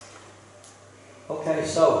Okay,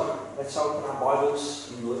 so let's open our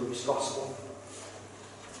Bibles in Luke's Gospel,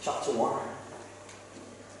 chapter 1.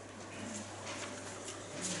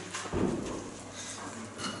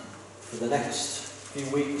 For the next few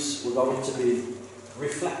weeks, we're going to be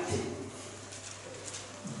reflecting.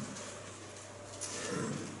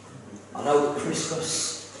 I know that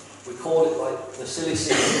Christmas, we call it like the silly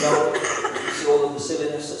season, you know, you see all of the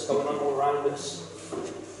silliness that's going on all around us.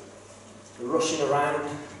 We're rushing around,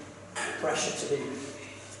 pressure to be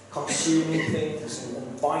consuming things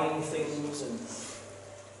and buying things, and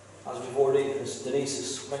as we've already, as Denise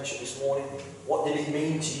has mentioned this morning, what did it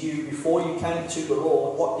mean to you before you came to the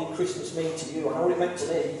Lord? What did Christmas mean to you? I know what it meant to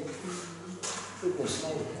me. Goodness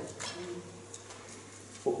me.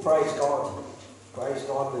 But praise God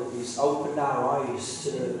that He's opened our eyes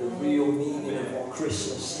to the real meaning of what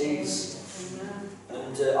Christmas is.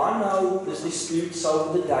 And I know there's disputes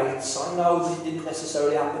over the dates. I know that it didn't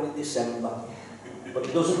necessarily happen in December. But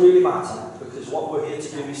it doesn't really matter, because what we're here to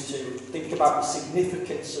do is to think about the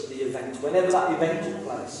significance of the event. Whenever that event took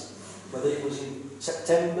place, whether it was in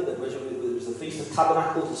September, it was the Feast of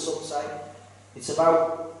Tabernacles, as some say, it's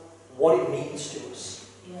about what it means to us.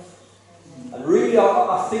 And really,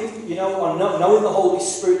 I think, knowing the Holy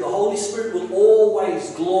Spirit will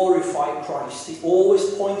always glorify Christ. He always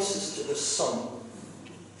points us to the Son.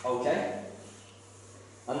 Okay?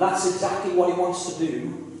 And that's exactly what He wants to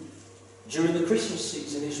do during the Christmas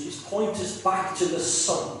season, is point us back to the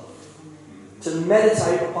Son. To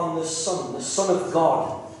meditate upon the Son of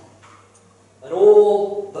God. And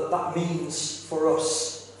all that means for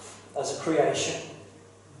us as a creation.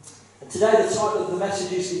 And today the title of the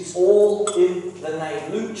message is It's All in the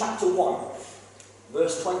Name. Luke chapter 1,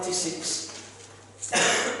 verse 26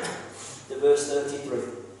 to verse 33.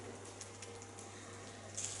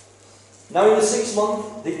 Now in the 6th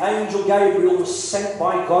month, the angel Gabriel was sent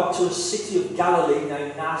by God to a city of Galilee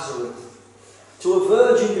named Nazareth, to a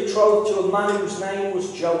virgin betrothed to a man whose name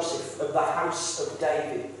was Joseph, of the house of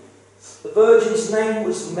David. The virgin's name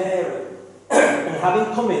was Mary. And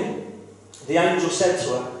having come in, the angel said to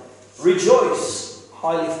her, "Rejoice,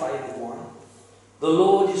 highly favoured one, the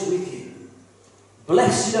Lord is with you.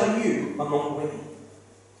 Blessed are you among women."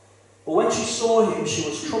 But when she saw him, she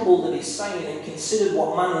was troubled at his saying, and considered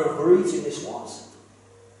what manner of greeting this was.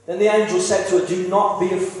 Then the angel said to her, "Do not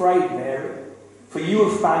be afraid, Mary, for you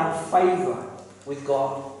have found favour with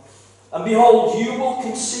God. And behold, you will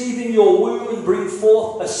conceive in your womb and bring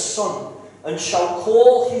forth a son, and shall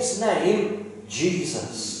call his name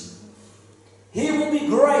Jesus. He will be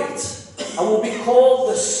great, and will be called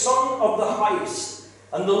the Son of the Highest.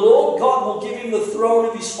 And the Lord God will give him the throne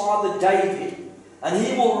of his father David, and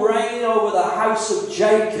he will reign over the house of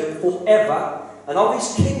Jacob forever, and of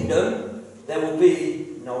his kingdom there will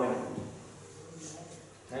be no end."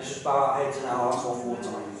 Let's just bow our heads and our hearts one more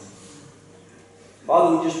time.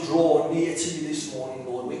 Father, we just draw near to you this morning,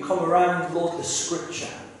 Lord. We come around, Lord, the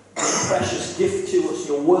Scripture, your precious gift to us,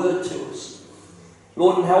 your word to us.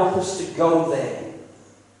 Lord, and help us to go there.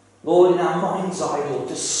 Lord, in our mind's eye, Lord,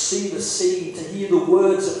 to see the seed, to hear the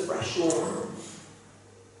words afresh, Lord.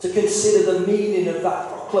 To consider the meaning of that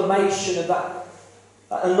proclamation, of that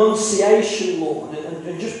annunciation, Lord.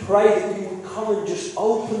 And just pray that you would come and just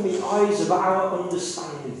open the eyes of our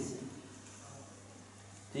understanding.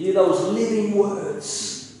 To hear those living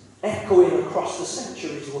words echoing across the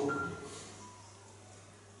centuries, Lord.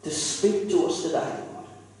 To speak to us today, Lord.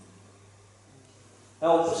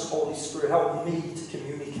 Help us, Holy Spirit. Help me to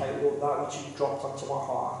communicate, Lord, that which you've dropped onto my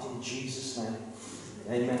heart. In Jesus' name.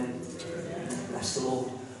 Amen. Bless the Lord.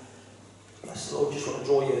 Bless the Lord. Just want to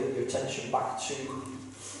draw your attention back to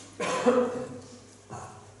that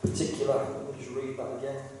particular. Let me just read that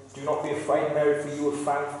again. "Do not be afraid, Mary, for you have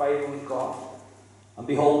found favour with God. And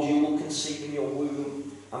behold, you will conceive in your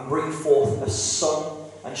womb and bring forth a son,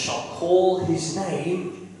 and shall call his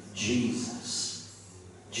name Jesus."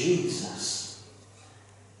 Jesus.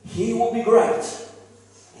 "He will be great.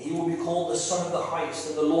 He will be called the Son of the Highest,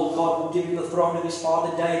 and the Lord God will give him the throne of his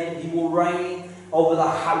father David, and he will reign over the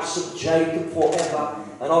house of Jacob forever,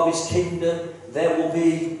 and of his kingdom there will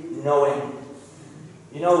be no end."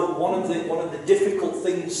 You know, one of the difficult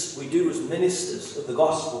things we do as ministers of the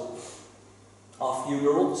gospel are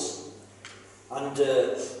funerals. And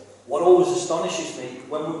what always astonishes me,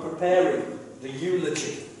 when we're preparing the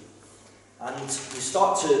eulogy, and you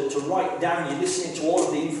start to write down, you're listening to all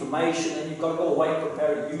of the information, and you've got to go away and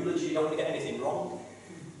prepare a eulogy, you don't want to get anything wrong.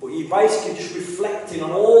 But you're basically just reflecting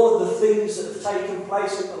on all of the things that have taken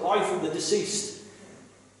place in the life of the deceased.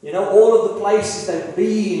 You know, all of the places they've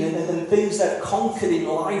been and things they've conquered in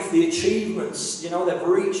life, the achievements, they've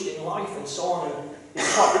reached in life and so on. And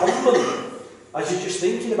it's quite humbling. as you're just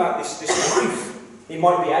thinking about this life. He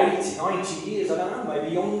might be 80, 90 years, I don't know,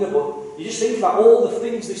 maybe younger, but you just think about all the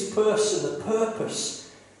things this person, the purpose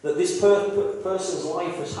that this person's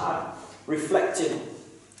life has had, reflected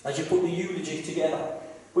as you put the eulogy together.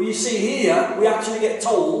 But you see here, we actually get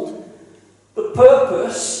told the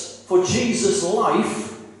purpose for Jesus'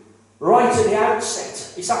 life right at the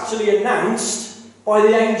outset. It's actually announced by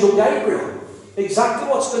the angel Gabriel. Exactly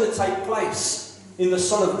what's going to take place in the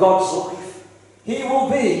Son of God's life. He will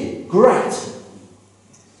be great.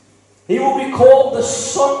 He will be called the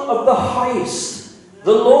Son of the Highest.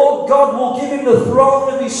 The Lord God will give him the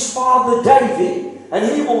throne of his father David,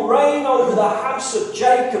 and he will reign over the house of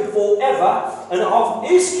Jacob forever, and of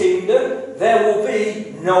his kingdom there will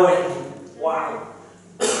be no end. Wow.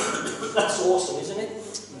 That's awesome, isn't it?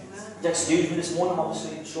 Excuse me this morning, I'm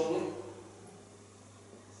obviously struggling.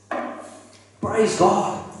 Praise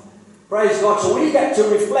God. Praise God. So we get to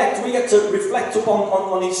reflect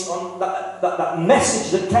upon that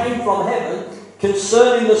message that came from heaven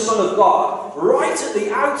concerning the Son of God right at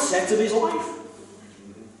the outset of his life.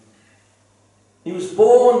 He was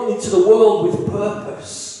born into the world with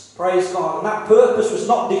purpose. Praise God. And that purpose was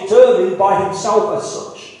not determined by himself as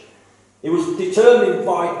such. It was determined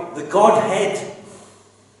by the Godhead.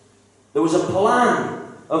 There was a plan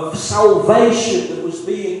of salvation that was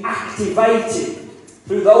being activated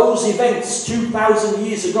through those events 2,000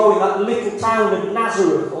 years ago in that little town of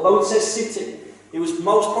Nazareth. Although it says city, it was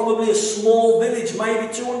most probably a small village,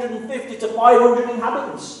 maybe 250 to 500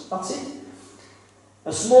 inhabitants. That's it.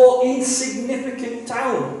 A small, insignificant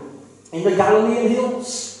town in the Galilean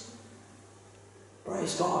hills.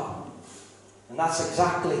 Praise God. And that's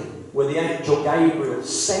exactly where the angel Gabriel,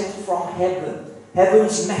 sent from heaven,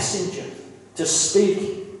 heaven's messenger, to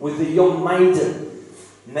speak with the young maiden,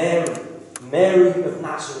 Mary of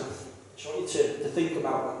Nazareth. I just want you to think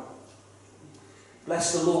about that.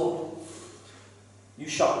 Bless the Lord. You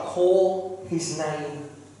shall call his name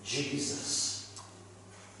Jesus.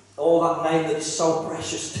 Oh, that name that is so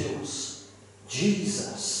precious to us.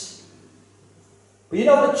 Jesus. But you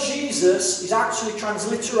know that Jesus is actually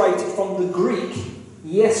transliterated from the Greek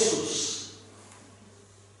Jesus.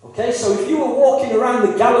 Okay, so if you were walking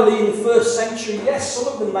around the Galilee in the first century, yes,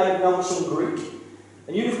 some of them may have known some Greek,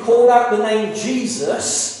 and you'd have called out the name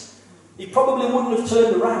Jesus, he probably wouldn't have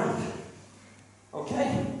turned around.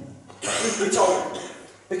 Okay? We're told.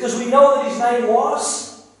 Because we know that his name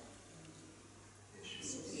was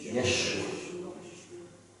Yeshua.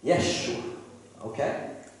 Yeshua. Okay?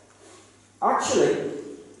 Actually,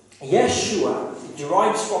 Yeshua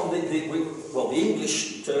derives from the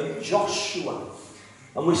English term Joshua.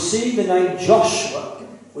 And we see the name Joshua.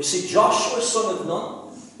 We see Joshua, son of Nun,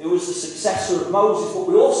 who was the successor of Moses. But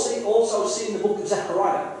we also see in the book of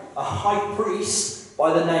Zechariah a high priest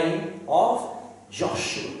by the name of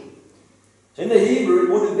Joshua. So in the Hebrew,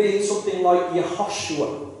 it would have been something like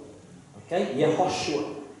Yehoshua. Okay,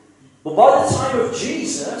 Yehoshua. But by the time of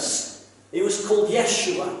Jesus, he was called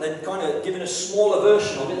Yeshua. They'd kind of given a smaller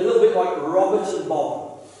version of it, a little bit like Robert and Bob.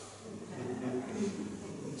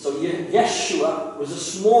 So Yeshua was a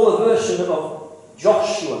smaller version of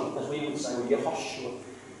Joshua, as we would say, or Yehoshua.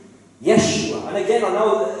 Yeshua. And again, I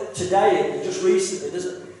know that today, just recently,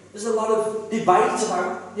 there's a lot of debate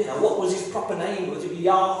about, what was his proper name? Was it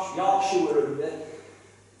Yahshua? And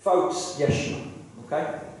folks, Yeshua.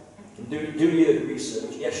 Okay? Do your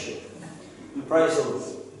research. Yeshua. Praise the Lord.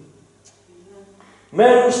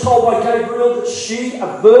 Mary was told by Gabriel that she,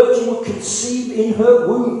 a virgin, would conceive in her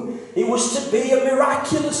womb. It was to be a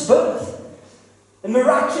miraculous birth. A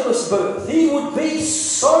miraculous birth. He would be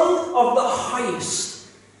Son of the Highest.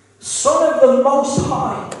 Son of the Most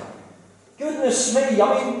High. Goodness me,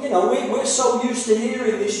 I mean, we're so used to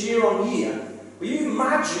hearing this year on year. But you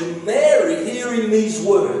imagine Mary hearing these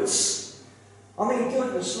words. I mean,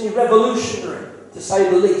 goodness me, revolutionary, to say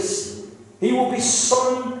the least. He will be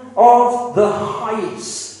Son of the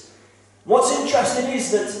Highest. What's interesting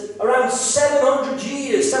is that around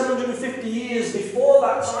 750 years before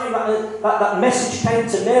that time that message came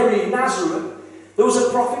to Mary in Nazareth, there was a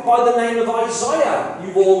prophet by the name of Isaiah.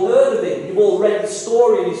 You've all heard of him. You've all read the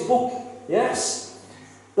story in his book. Yes?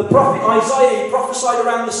 The prophet Isaiah, he prophesied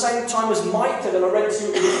around the same time as Micah that I read to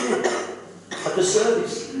you at the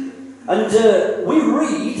service. And we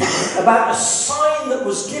read about a sign that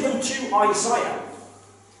was given to Isaiah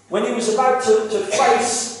when he was about to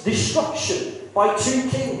face destruction by two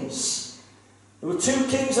kings. There were two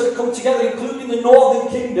kings that had come together, including the northern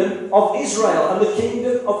kingdom of Israel and the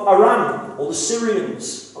kingdom of Aram, or the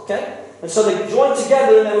Syrians. Okay? And so they joined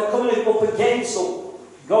together and they were coming up against, or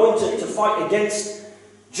going to fight against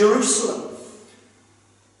Jerusalem.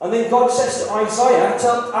 And then God says to Isaiah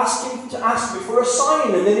to ask him to ask me for a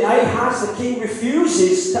sign. And then Ahaz, the king,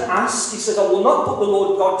 refuses to ask. He says, I will not put the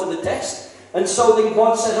Lord God to the test. And so then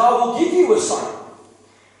God says, I will give you a sign.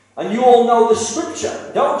 And you all know the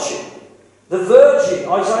scripture, don't you? The virgin,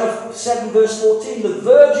 Isaiah 7 verse 14, the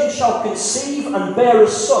virgin shall conceive and bear a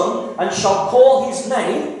son and shall call his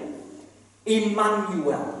name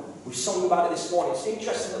Emmanuel. We sung about it this morning. It's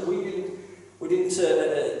interesting that we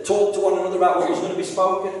didn't talk to one another about what was going to be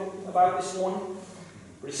spoken about this morning.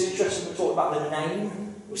 But it's interesting to talk about the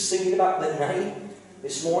name. We're singing about the name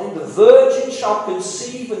this morning. The virgin shall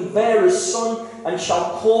conceive and bear a son and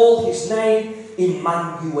shall call his name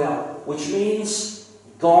Emmanuel, which means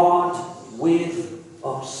God with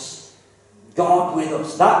us. God with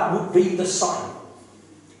us. That would be the sign.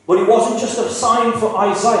 But it wasn't just a sign for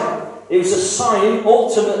Isaiah. It was a sign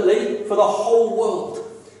ultimately for the whole world.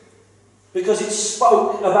 Because it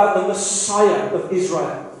spoke about the Messiah of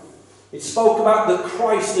Israel. It spoke about the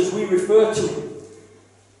Christ as we refer to him.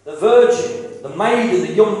 The virgin, the maiden,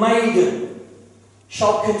 the young maiden,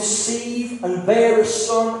 shall conceive and bear a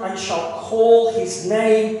son and shall call his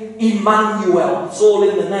name Emmanuel. It's all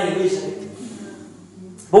in the name, isn't it?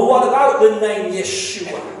 But what about the name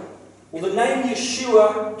Yeshua? Well, the name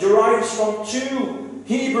Yeshua derives from two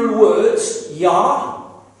Hebrew words, Yah,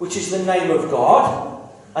 which is the name of God,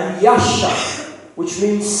 and Yasha, which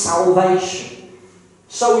means salvation.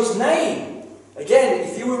 So his name, again,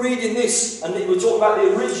 if you were reading this and we're talking about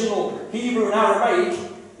the original Hebrew and Aramaic,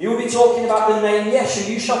 you'll be talking about the name Yeshua.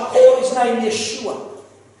 You shall call his name Yeshua,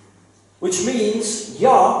 which means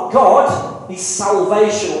Yah, God, is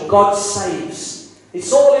salvation, or God saves.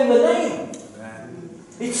 It's all in the name.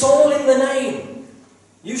 It's all in the name.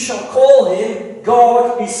 You shall call him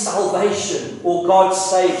God is salvation, or God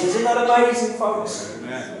saves. Isn't that amazing, folks?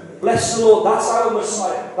 Amen. Bless the Lord. That's our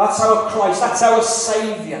Messiah. That's our Christ. That's our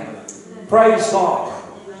Saviour. Praise God.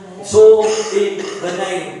 It's all in the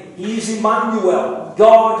name. He is Emmanuel,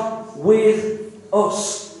 God with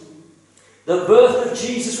us. The birth of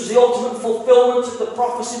Jesus was the ultimate fulfillment of the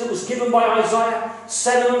prophecy that was given by Isaiah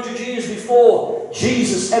 700 years before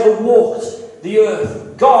Jesus ever walked the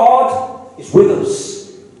earth. God is with us.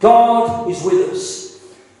 God is with us.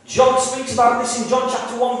 John speaks about this in John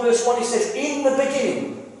chapter 1 verse 1. He says, in the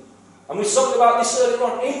beginning, and we spoke about this earlier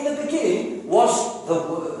on, in the beginning was the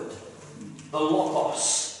Word, the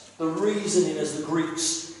Logos, the reasoning as the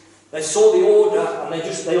Greeks. They saw the order and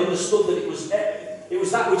they understood that it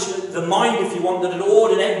was that which the mind, if you want, that had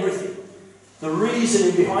ordered everything. The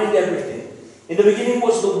reasoning behind everything. In the beginning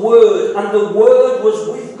was the Word, and the Word was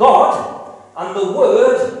with God, and the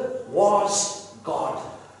Word was God.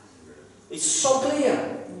 It's so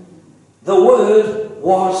clear. The Word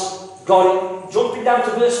was God. Jumping down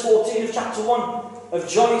to verse 14 of chapter 1 of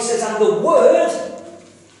John, he says, and the Word,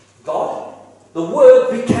 God, the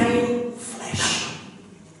Word became flesh.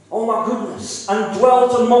 Oh my goodness. And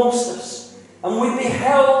dwelt amongst us. And we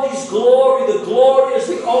beheld his glory, the glory as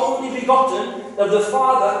the only begotten of the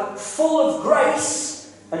Father, full of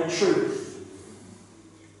grace and truth.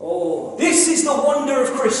 Oh, this is the wonder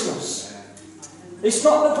of Christmas. It's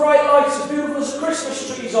not the bright lights as beautiful as the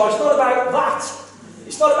Christmas trees are. It's not about that.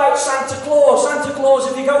 It's not about Santa Claus. Santa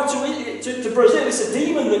Claus, if you go to Brazil, it's a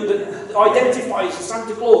demon that identifies as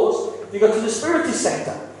Santa Claus. If you go to the Spiritist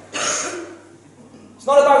Centre. It's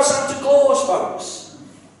not about Santa Claus, folks.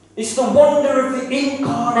 It's the wonder of the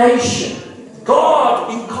incarnation.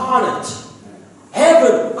 God incarnate.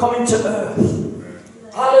 Heaven coming to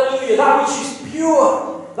earth. Hallelujah. That which is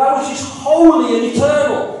pure. That which is holy and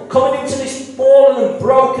eternal. Coming into this fallen and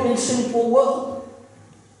broken and sinful world.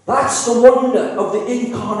 That's the wonder of the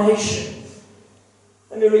incarnation.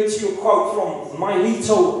 Let me read to you a quote from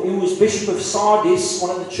Mileto, who was Bishop of Sardis,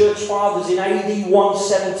 one of the church fathers in AD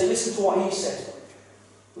 170. Listen to what he said.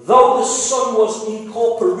 Though the Son was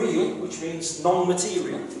incorporeal, which means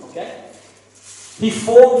non-material, okay, he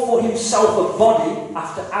formed for himself a body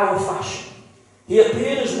after our fashion. He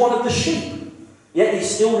appeared as one of the sheep, yet he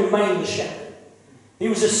still remained the shepherd. He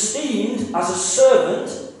was esteemed as a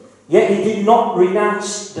servant, yet he did not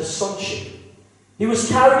renounce the sonship. He was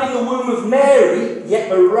carried in the womb of Mary,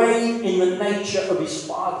 yet arrayed in the nature of his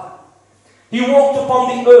Father. He walked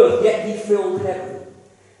upon the earth, yet he filled heaven.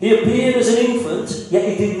 He appeared as an infant, yet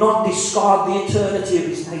he did not discard the eternity of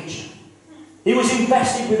his nature. He was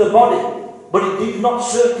invested with a body, but it did not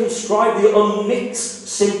circumscribe the unmixed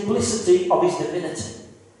simplicity of his divinity.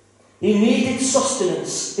 He needed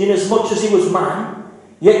sustenance inasmuch as he was man,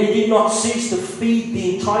 yet he did not cease to feed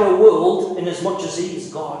the entire world inasmuch as he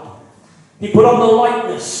is God. He put on the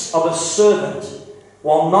likeness of a servant,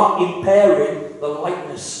 while not impairing the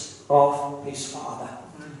likeness of his Father.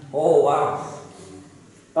 Oh, wow.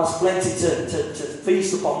 That's plenty to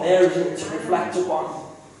feast upon there, isn't it? To reflect upon.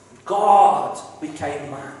 God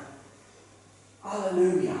became man.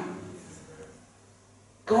 Hallelujah.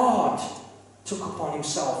 God took upon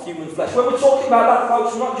himself human flesh. When we're talking about that,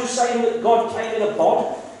 folks, we're not just saying that God came in a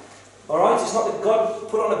bod. Alright? It's not that God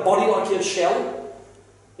put on a body like a shell.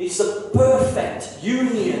 It's the perfect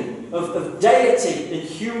union of deity and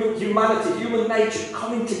humanity, human nature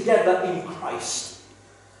coming together in Christ.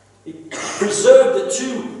 It preserved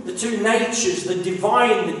the two natures, the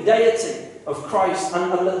divine, the deity of Christ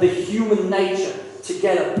and the human nature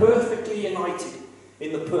together, perfectly united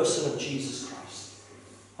in the person of Jesus Christ.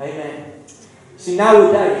 Amen. See,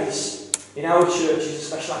 nowadays, in our churches,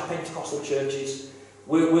 especially our Pentecostal churches,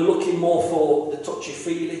 we're looking more for the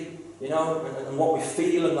touchy-feely, and what we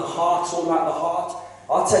feel, and the heart's all about the heart.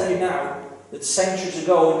 I'll tell you now that centuries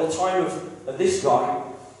ago, in the time of this guy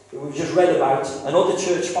that we've just read about, and other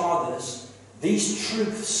church fathers, these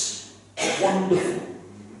truths are wonderful.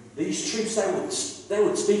 These truths, they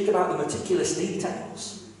would speak about the meticulous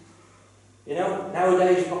details.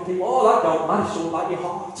 Nowadays you've got people, oh, that don't matter, it's all about your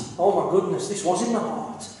heart. Oh my goodness, this was in the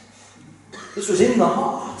heart. This was in the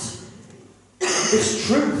heart. This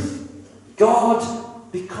truth,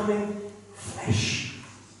 God becoming flesh.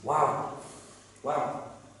 Wow.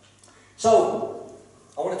 So,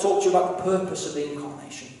 I want to talk to you about the purpose of the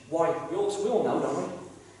incarnation. Why? We all know, don't we?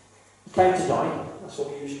 He came to die. That's what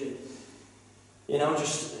we usually do.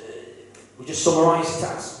 We just summarise it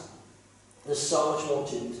as. There's so much more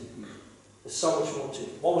to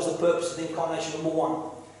it. What was the purpose of the incarnation? Number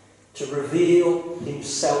one, to reveal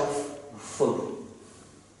himself fully.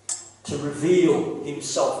 To reveal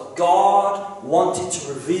himself. God wanted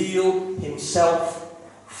to reveal himself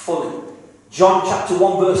fully. John chapter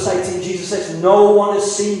 1 verse 18, Jesus says, no one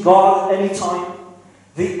has seen God at any time.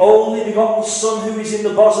 The only begotten Son who is in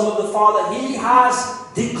the bosom of the Father, he has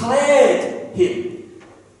declared him.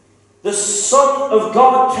 The Son of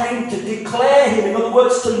God came to declare him, in other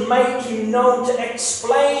words, to make him known, to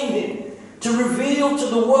explain him, to reveal to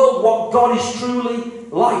the world what God is truly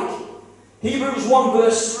like. Hebrews 1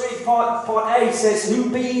 verse 3, part A says, who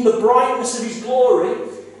being the brightness of his glory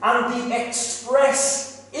and the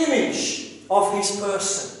express image of his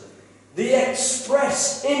person. The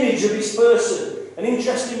express image of his person. An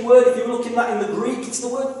interesting word, if you're looking at in the Greek, it's the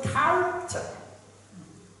word character.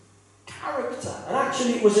 And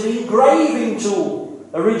actually it was an engraving tool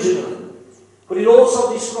originally. But it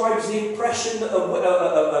also describes the impression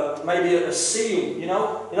of maybe a seal,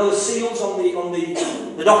 the seals on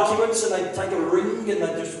the documents, and they take a ring and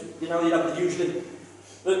they just, you'd have usually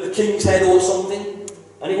the king's head or something,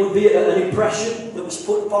 and it would be an impression that was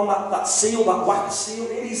put upon that seal, that wax seal.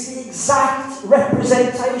 It is the exact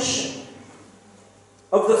representation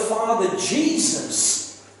of the Father.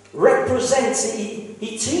 Jesus represents, he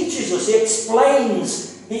teaches us, he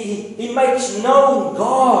explains, he makes known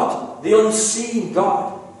God, the unseen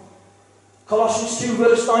God. Colossians 2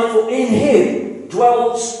 verse 9, for in him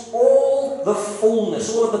dwells all the fullness,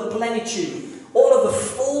 all of the plenitude, all of the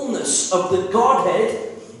fullness of the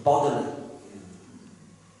Godhead bodily.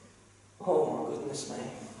 Oh my goodness me.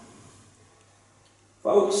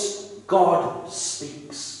 Folks, God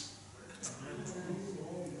speaks.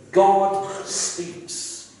 God speaks.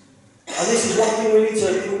 And this is one thing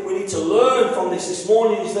we need to learn from this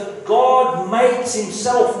morning, is that God makes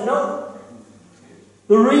himself known.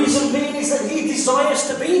 The reason being is that he desires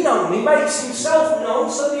to be known. He makes himself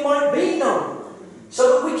known so that he might be known.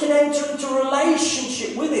 So that we can enter into a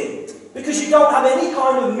relationship with him. Because you don't have any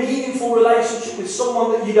kind of meaningful relationship with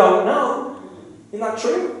someone that you don't know. Isn't that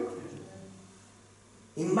true?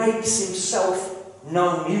 He makes himself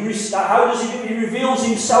known. How does he do it? He reveals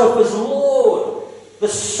himself as Lord. The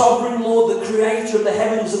sovereign Lord, the creator of the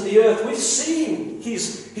heavens and the earth. We've seen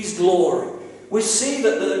his glory. We see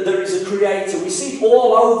that there is a creator. We see it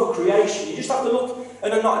all over creation. You just have to look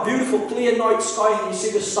at a beautiful clear night sky and you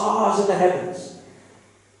see the stars in the heavens.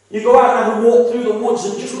 You go out and have a walk through the woods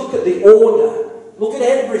and just look at the order. Look at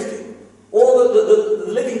everything. All the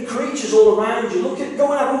living creatures all around you.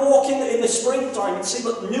 Go and have a walk in the springtime and see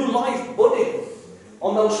the new life budding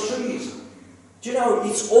on those trees. Do you know,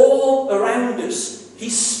 it's all around us. He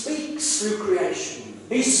speaks through creation.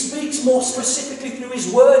 He speaks more specifically through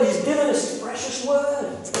his word. He's given us his precious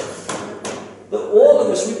word. That all of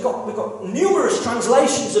us, we've got numerous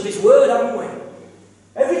translations of his word, haven't we?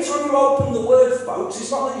 Every time you open the word, folks, it's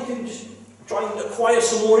not that you can just try and acquire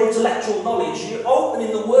some more intellectual knowledge. You're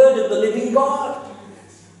opening the word of the living God.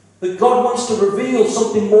 That God wants to reveal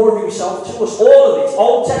something more of himself to us. All of it,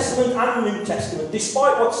 Old Testament and New Testament,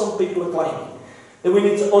 despite what some people are claiming. that we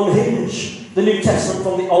need to unhinge the New Testament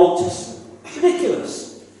from the Old Testament. It's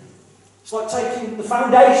ridiculous. It's like taking the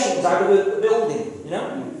foundations out of the building, you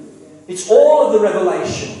know? It's all of the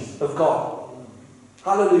revelation of God.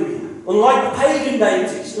 Hallelujah. Unlike the pagan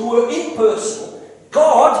deities who were impersonal,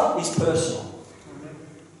 God is personal.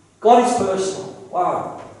 God is personal.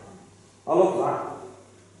 Wow. I love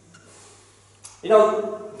that. You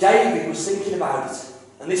know, David was thinking about it.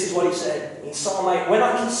 And this is what he said in Psalm 8. When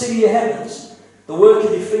I consider your heavens, the work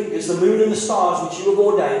of your fingers, the moon and the stars which you have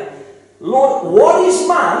ordained, Lord, what is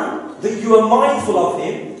man that you are mindful of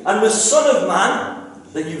him, and the Son of Man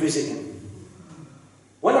that you visit him?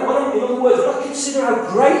 In other words, when I consider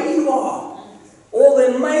how great you are, all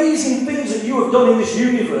the amazing things that you have done in this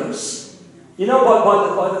universe, you know,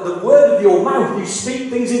 by the word of your mouth, you speak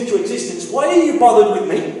things into existence. Why are you bothered with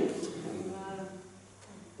me?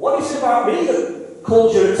 What is it about me that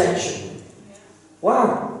calls your attention?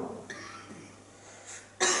 Wow.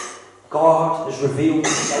 God has revealed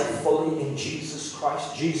himself fully in Jesus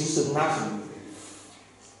Christ, Jesus of Nazareth.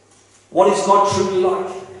 What is God truly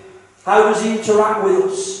like? How does he interact with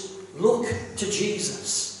us? Look to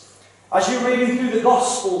Jesus. As you're reading through the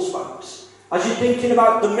Gospels, folks, as you're thinking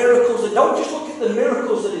about the miracles, and don't just look at the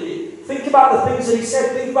miracles that he did. Think about the things that he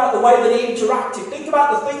said. Think about the way that he interacted. Think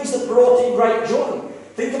about the things that brought him great joy.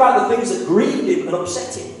 Think about the things that grieved him and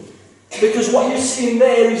upset him. Because what you're seeing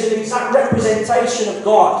there is an exact representation of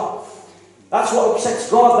God. That's what upsets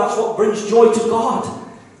God. That's what brings joy to God.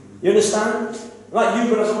 You understand? Like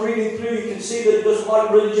you, but as I'm reading through, you can see that he doesn't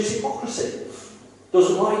like religious hypocrisy.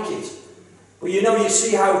 Doesn't like it. But you know, you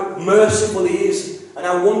see how merciful he is and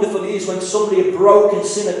how wonderful he is when somebody, a broken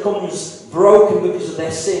sinner, comes broken because of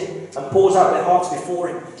their sin and pours out their hearts before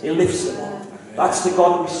him. He lifts them up. That's the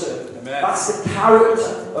God we serve. Amen. That's the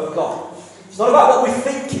character of God. It's not about what we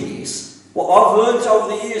think he is. What I've learned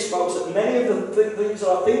over the years, folks, that many of the things that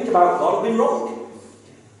I think about God have been wrong.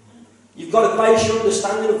 You've got to base your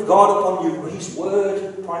understanding of God upon His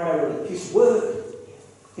Word primarily. His Word.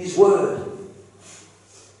 His Word.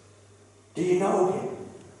 Do you know Him?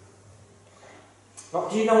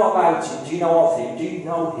 Not do you know about Him? Do you know of Him? Do you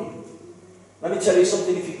know Him? Let me tell you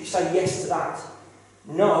something, if you say yes to that,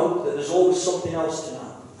 know that there's always something else to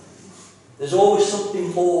know. There's always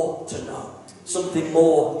something more to know. Something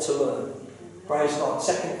more to learn. Praise God.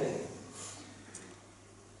 Second thing.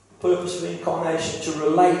 Purpose of incarnation, to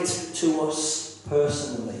relate to us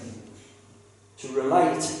personally. To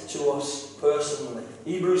relate to us personally.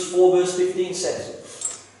 Hebrews 4 verse 15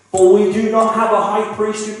 says, "For we do not have a high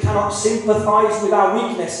priest who cannot sympathize with our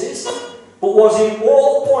weaknesses, but was in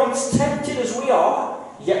all points tempted as we are,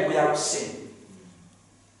 yet without sin."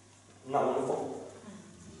 Isn't that wonderful?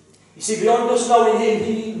 You see, beyond us knowing Him,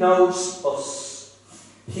 He knows us.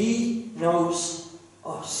 He knows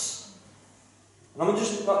us. And I'm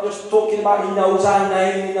not just talking about He knows our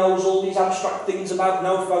name, He knows all these abstract things about,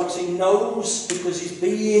 no folks, He knows because He's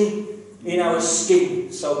being in our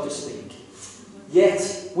skin, so to speak.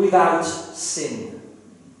 Yet without sin.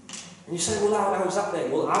 And you say, well, how's that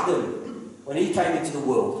then? Well, Adam, when he came into the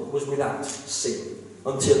world, was without sin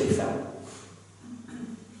until he fell.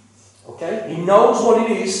 Okay? He knows what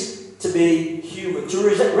it is to be human. To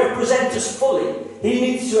represent us fully, he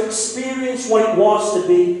needs to experience what it was to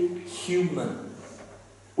be human.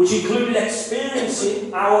 Which included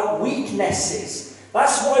experiencing our weaknesses.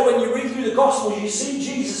 That's why when you read through the Gospels, you see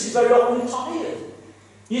Jesus is very often tired.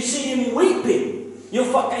 You see him weeping.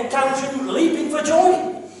 You'll encounter him leaping for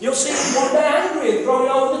joy. You'll see him one day angry and throwing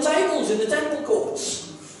over the tables in the temple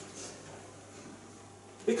courts.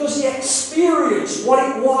 Because he experienced what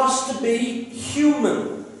it was to be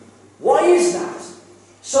human. Why is that?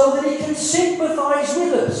 So that he can sympathize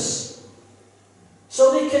with us.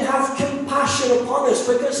 So that he can have compassion upon us,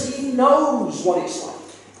 because he knows what it's like.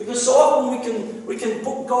 Because so often we can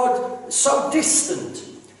put God so distant,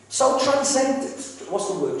 so transcendent. What's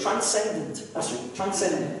the word? Transcendent. That's it.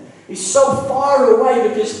 Transcendent. He's so far away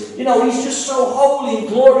because, you know, he's just so holy and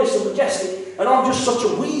glorious and majestic, and I'm just such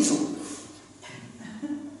a weasel.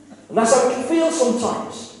 And that's how it can feel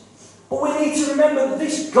sometimes. But we need to remember that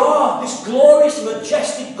this God, this glorious,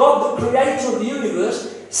 majestic God, the creator of the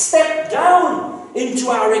universe, stepped down into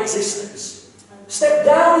our existence. Stepped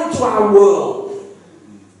down into our world.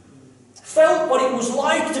 Felt what it was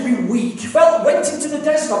like to be weak. Went into the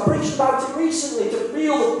desert. I preached about it recently, to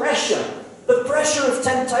feel the pressure of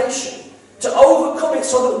temptation. To overcome it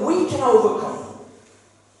so that we can overcome.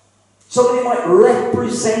 So that it might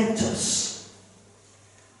represent us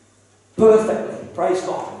perfectly. Praise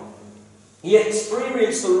God. He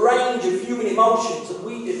experienced the range of human emotions that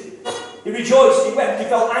we did. He rejoiced, he wept, he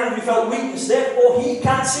felt angry, he felt weakness. Therefore, he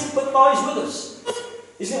can sympathise with us.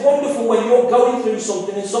 Isn't it wonderful when you're going through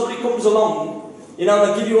something and somebody comes along, you know,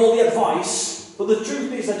 they'll give you all the advice, but the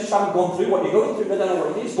truth is they just haven't gone through what you're going through, they don't know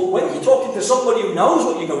what it is. But when you're talking to somebody who knows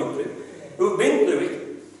what you're going through, who've been through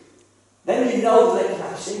it, then you know they can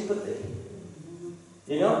have sympathy.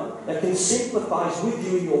 You know, they can sympathise with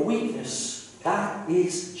you in your weakness. That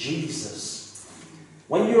is Jesus.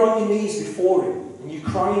 When you're on your knees before him and you're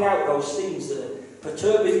crying out those things that are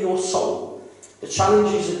perturbing your soul, the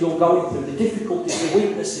challenges that you're going through, the difficulties, the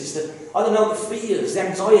weaknesses, the fears, the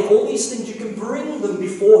anxiety, all these things, you can bring them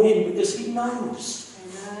before him because he knows.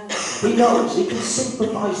 He knows. He can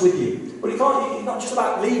sympathise with you. But he can't. It's not just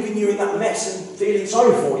about leaving you in that mess and feeling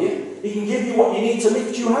sorry for you. He can give you what you need to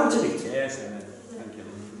lift you out of it. Yes, amen. Thank you.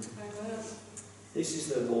 This is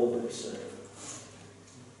the Lord that we serve.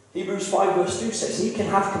 Hebrews 5 verse 2 says, he can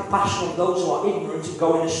have compassion on those who are ignorant and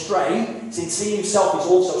going astray, since he himself is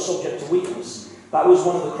also subject to weakness. That was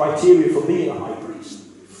one of the criteria for being a high priest.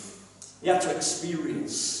 He had to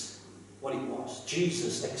experience what it was.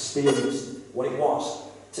 Jesus experienced what it was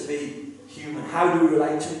to be human. How do we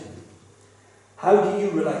relate to him? How do you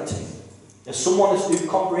relate to him? As someone who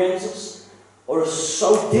comprehends us, or is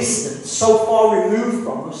so distant, so far removed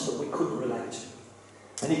from us that we couldn't relate to him,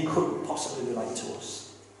 and he couldn't possibly relate to us.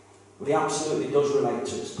 But he absolutely does relate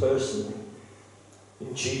to us personally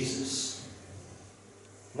in Jesus.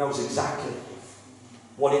 He knows exactly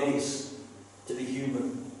what it is to be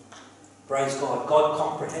human. Praise God. God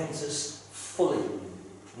comprehends us fully,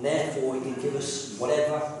 and therefore he can give us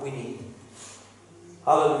whatever we need.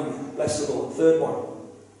 Hallelujah. Bless the Lord. Third one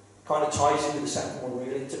kind of ties in with the second one,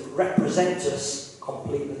 really. To represent us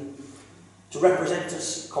completely. To represent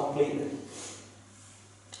us completely.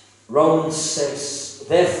 Romans says,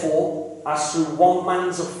 therefore, as through one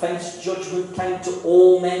man's offence judgment came to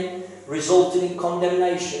all men, resulting in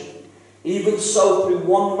condemnation, even so through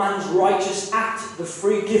one man's righteous act the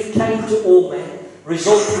free gift came to all men,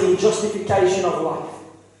 resulting in justification of life.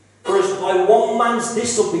 For as by one man's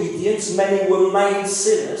disobedience many were made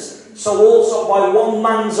sinners, so also by one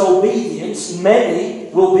man's obedience many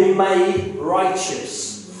will be made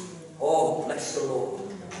righteous. Oh, bless the Lord.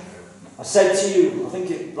 I said to you, I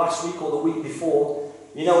think last week or the week before,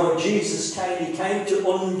 you know, when Jesus came, he came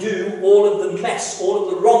to undo all of the mess, all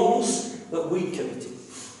of the wrongs that we committed.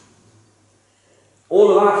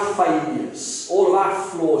 All of our failures, all of our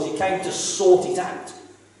flaws, he came to sort it out.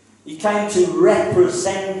 He came to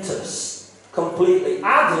represent us completely.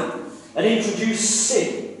 Adam had introduced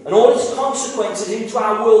sin and all its consequences into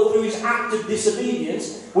our world through his act of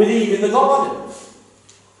disobedience with Eve in the garden.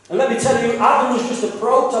 And let me tell you, Adam was just a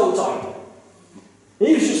prototype.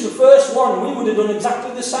 He was just the first one. We would have done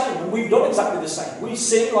exactly the same. And we've done exactly the same. We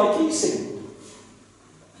sin like he sinned.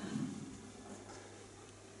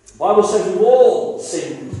 The Bible says we've all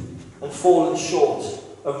sinned and fallen short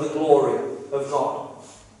of the glory of God.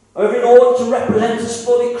 However, in order to represent us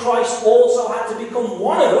fully, Christ also had to become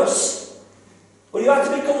one of us. But he had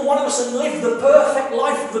to become one of us and live the perfect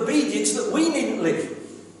life of obedience that we needn't live.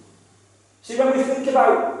 See, when we think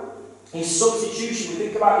about his substitution, we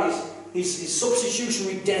think about his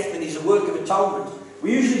substitutionary death and his work of atonement,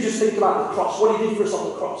 we usually just think about the cross, what he did for us on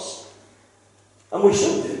the cross. And we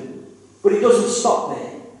should do. But it doesn't stop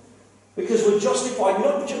there. Because we're justified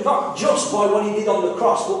not just by what he did on the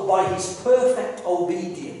cross, but by his perfect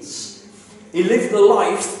obedience. He lived the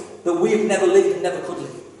life that we have never lived and never could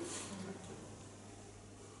live.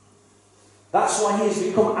 That's why he has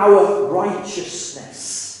become our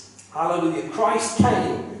righteousness. Hallelujah. Christ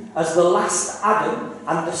came as the last Adam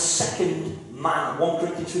and the second man. 1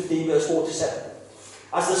 Corinthians 15 verse 47.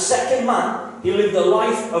 As the second man, he lived a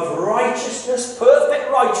life of righteousness,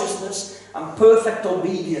 perfect righteousness, and perfect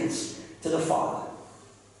obedience to the Father.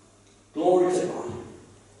 Glory to God.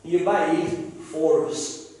 He obeyed for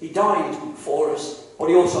us. He died for us. But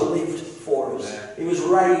he also lived for us. He was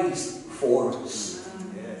raised for us.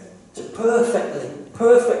 To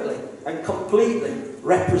perfectly and completely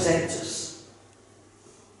represent us.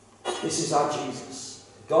 This is our Jesus.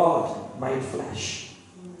 God made flesh.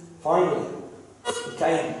 Finally, he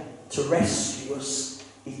came to rescue us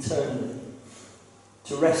eternally.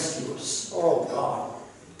 To rescue us. Oh God.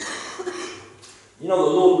 You know,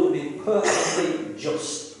 the Lord would be perfectly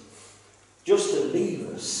just to leave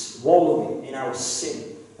us wallowing in our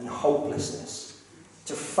sin and hopelessness,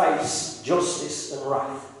 to face justice and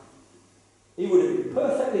wrath. He would have been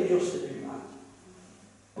perfectly just to do that,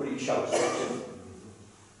 but he chose not to.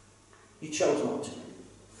 He chose not to.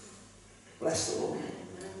 Bless the Lord.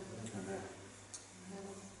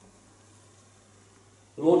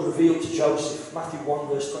 The Lord revealed to Joseph, Matthew 1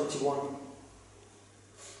 verse 21,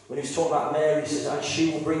 when he was talking about Mary, he says, and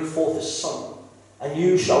she will bring forth a son, and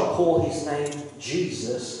you shall call his name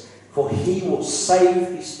Jesus, for he will save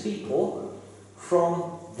his people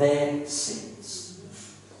from their sins.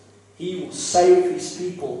 He will save his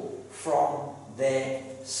people from their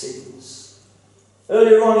sins.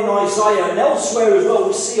 Earlier on in Isaiah and elsewhere as well,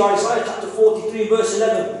 we see Isaiah chapter 43 verse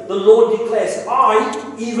 11. The Lord declares,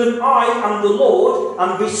 I, even I, am the Lord,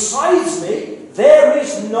 and besides me there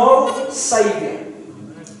is no Saviour.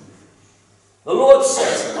 The Lord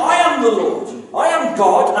says, I am the Lord, I am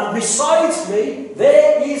God, and besides me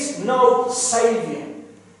there is no Saviour.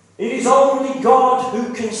 It is only God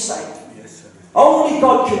who can save. Yes, only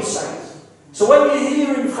God can save. So when you're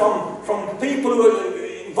hearing from people who are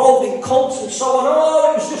involved in cults and so on,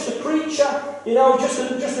 oh, it was just a creature,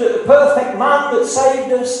 just a perfect man that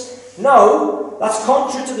saved us. No, that's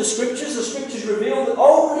contrary to the Scriptures. The Scriptures reveal that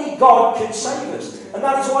only God can save us. And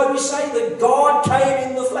that is why we say that God came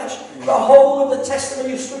in the flesh. The whole of the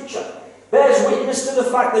testimony of Scripture bears witness to the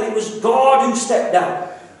fact that it was God who stepped down.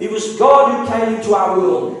 It was God who came into our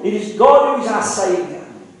world. It is God who is our Saviour.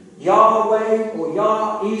 Yahweh or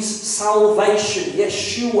Yah is salvation.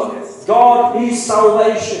 Yeshua. God is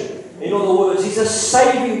salvation. In other words, He's a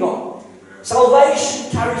saving God.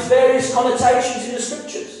 Salvation carries various connotations in the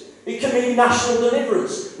Scriptures. It can mean national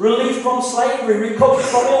deliverance, relief from slavery, recovery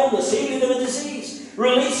from illness, healing of a disease,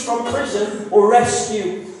 release from prison, or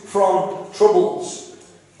rescue from troubles.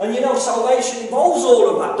 And salvation involves all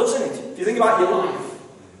of that, doesn't it? If you think about your life.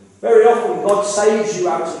 Very often God saves you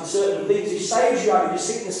out of certain things. He saves you out of your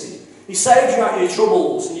sicknesses. He saves you out of your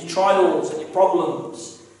troubles and your trials and your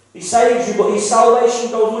problems. He saves you, but His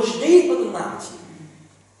salvation goes much deeper than that.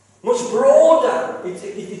 Much broader.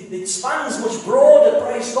 It spans much broader,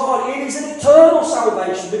 praise God. It is an eternal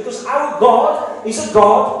salvation because our God is a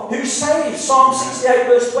God who saves. Psalm 68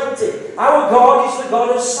 verse 20. Our God is the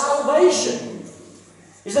God of salvation.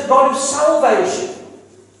 He's the God of salvation.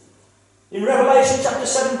 In Revelation chapter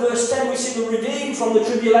 7 verse 10 we see the redeemed from the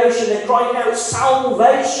tribulation. They're crying out,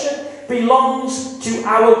 salvation belongs to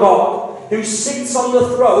our God who sits on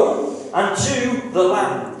the throne and to the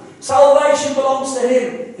Lamb. Salvation belongs to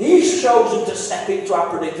Him. He's chosen to step into our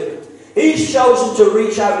predicament. He's chosen to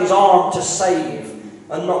reach out His arm to save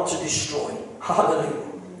and not to destroy. Hallelujah.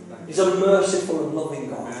 He's a merciful and loving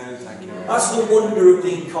God. That's the wonder of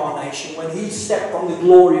the incarnation, when He stepped from the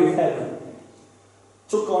glory of heaven,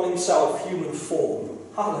 took on Himself human form.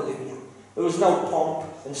 Hallelujah. There was no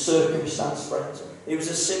pomp and circumstance, friends. It was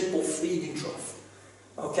a simple feeding trough.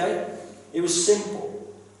 Okay? It was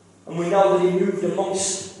simple. And we know that He moved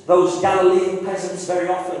amongst those Galilean peasants very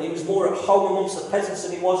often. He was more at home amongst the peasants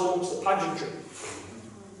than He was amongst the pageantry.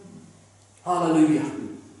 Hallelujah.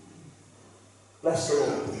 Bless the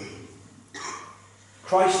Lord.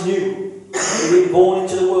 Christ knew that He had born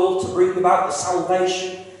into the world to bring about the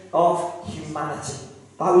salvation of humanity.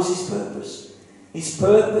 That was His purpose. His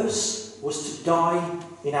purpose was to die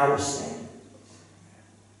in our stead. Isn't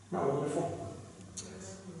that wonderful?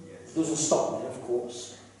 It doesn't stop there, of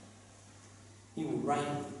course. He will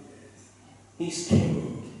reign. He's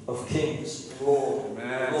King of kings, Lord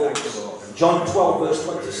of lords. John 12 verse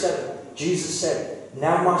 27, Jesus said,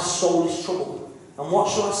 now my soul is troubled. And what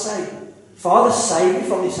shall I say? Father, save me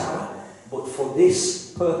from this hour. But for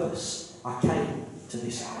this purpose I came to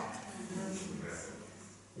this hour.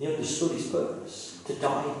 He understood His purpose, to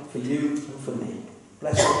die for you and for me.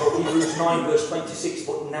 Bless the Lord. Hebrews 9 verse 26,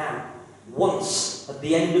 but now, once at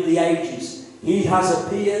the end of the ages, He has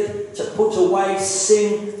appeared to put away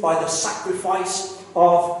sin by the sacrifice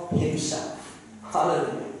of Himself.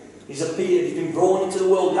 Hallelujah. He's appeared, He's been brought into the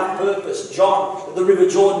world with that purpose. John at the River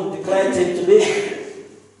Jordan declared Him to be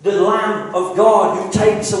the Lamb of God who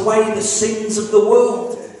takes away the sins of the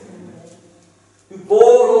world. Who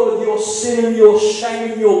bore all of your sin and your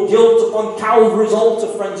shame and your guilt upon Calvary's altar,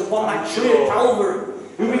 friends, upon that tree of Calvary.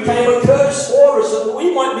 Who became a curse for us so that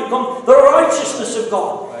we might become the righteousness of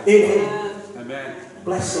God in Him. Amen.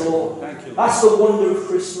 Bless the Lord. Thank you. That's the wonder of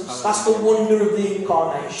Christmas. That's the wonder of the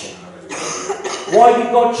incarnation. Why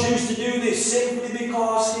did God choose to do this? Simply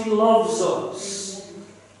because He loves us.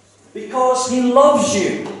 Because He loves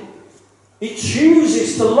you. He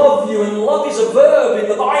chooses to love you, and love is a verb in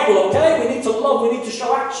the Bible, okay? We need to love, we need to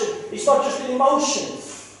show action. It's not just an emotion.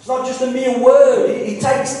 It's not just a mere word. He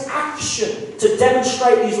takes action to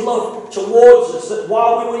demonstrate His love towards us, that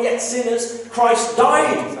while we were yet sinners, Christ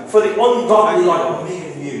died for the ungodly like me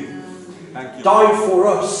and you. Died for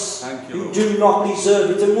us who do not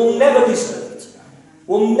deserve it and will never deserve it.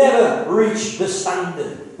 Will never reach the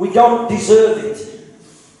standard. We don't deserve it.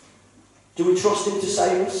 Do we trust Him to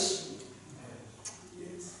save us?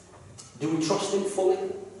 Do we trust Him fully?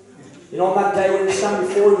 You know, on that day when you stand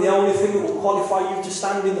before Him, the only thing that will qualify you to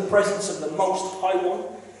stand in the presence of the Most High One,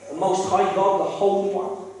 the Most High God, the Holy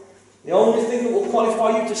One, the only thing that will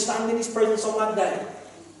qualify you to stand in His presence on that day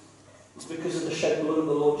is because of the shed blood of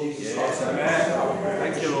the Lord Jesus Christ. Amen.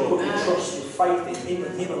 Thank you, Lord. Put your trust, your faith in Him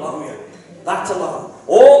and Him alone. That alone.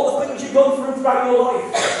 All the things you've done for Him throughout your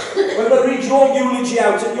life. When they read your eulogy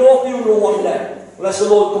out at your funeral one day, unless the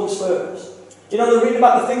Lord comes first. You know, they read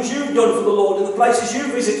about the things you've done for the Lord and the places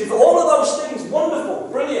you visited. All of those things, wonderful,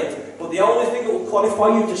 brilliant. But the only thing that will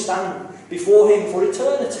qualify you to stand before Him for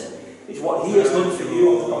eternity is what He has done for you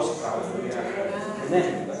on the cross of Calvary.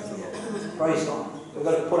 Amen. Praise God. We've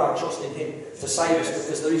got to put our trust in Him to save us,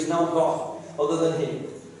 because there is no God other than Him.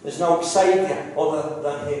 There's no Saviour other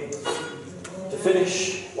than Him. To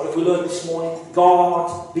finish, what have we learned this morning?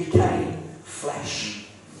 God became flesh.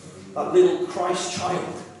 That little Christ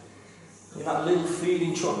child in that little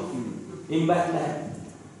feeding trough in Bethlehem.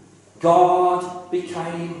 God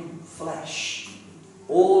became flesh.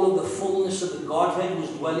 All of the fullness of the Godhead was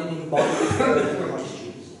dwelling in bodily form in Christ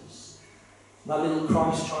Jesus. And that little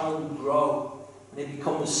Christ child would grow and He'd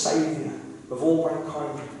become the Saviour of all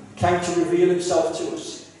mankind. He came to reveal Himself to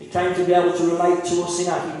us. He came to be able to relate to us in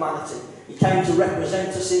our humanity. He came to represent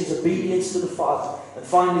us in His obedience to the Father. And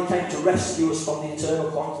finally came to rescue us from the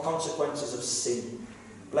eternal consequences of sin.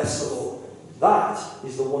 Bless the Lord. That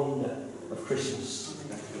is the wonder of Christmas.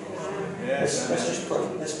 Let's just pray.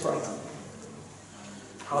 Let's pray.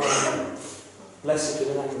 Hallelujah. Blessed be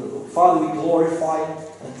the name of the Lord. Father, we glorify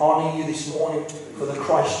and honour You this morning for the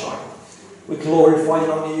Christ child. We glorify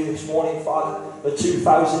and honour You this morning, Father, that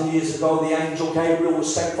 2,000 years ago the angel Gabriel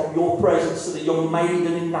was sent from Your presence to the young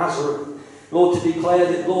maiden in Nazareth, Lord, to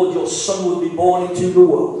declare that, Lord, Your Son would be born into the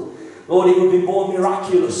world. Lord, He would be born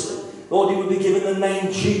miraculously. Lord, He would be given the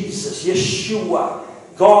name Jesus, Yeshua.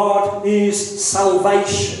 God is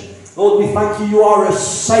salvation. Lord, we thank You, You are a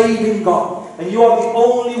saving God. And You are the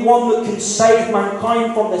only one that can save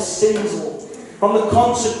mankind from their sins, Lord. From the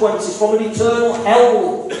consequences, from an eternal hell,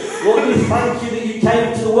 Lord. Lord, we thank You that You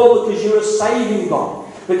came to the world because You're a saving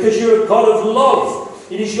God. Because You're a God of love.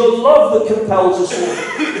 It is Your love that compels us,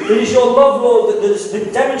 Lord. It is Your love, Lord, that has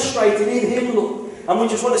been demonstrated in Him, Lord. And we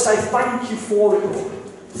just want to say thank You for it, Lord.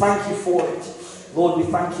 Thank You for it. Lord,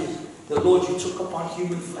 we thank You that, Lord, You took upon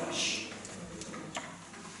human flesh.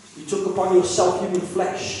 You took upon Yourself human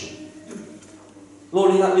flesh.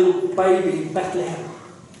 Lord, in that little baby in Bethlehem,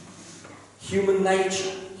 human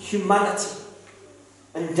nature, humanity,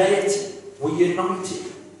 and deity were united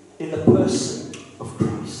in the person of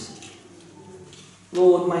Christ.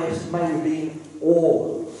 Lord, may we be in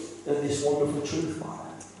awe of this wonderful truth, Father.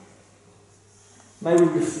 May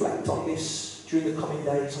we reflect on this during the coming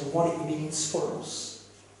days and what it means for us.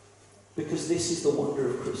 Because this is the wonder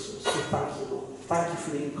of Christmas. We thank You, Lord. Thank You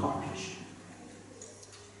for the incarnation.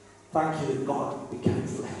 Thank You that God became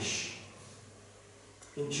flesh.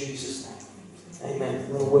 In Jesus' name. Amen.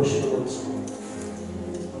 We'll worship the Lord.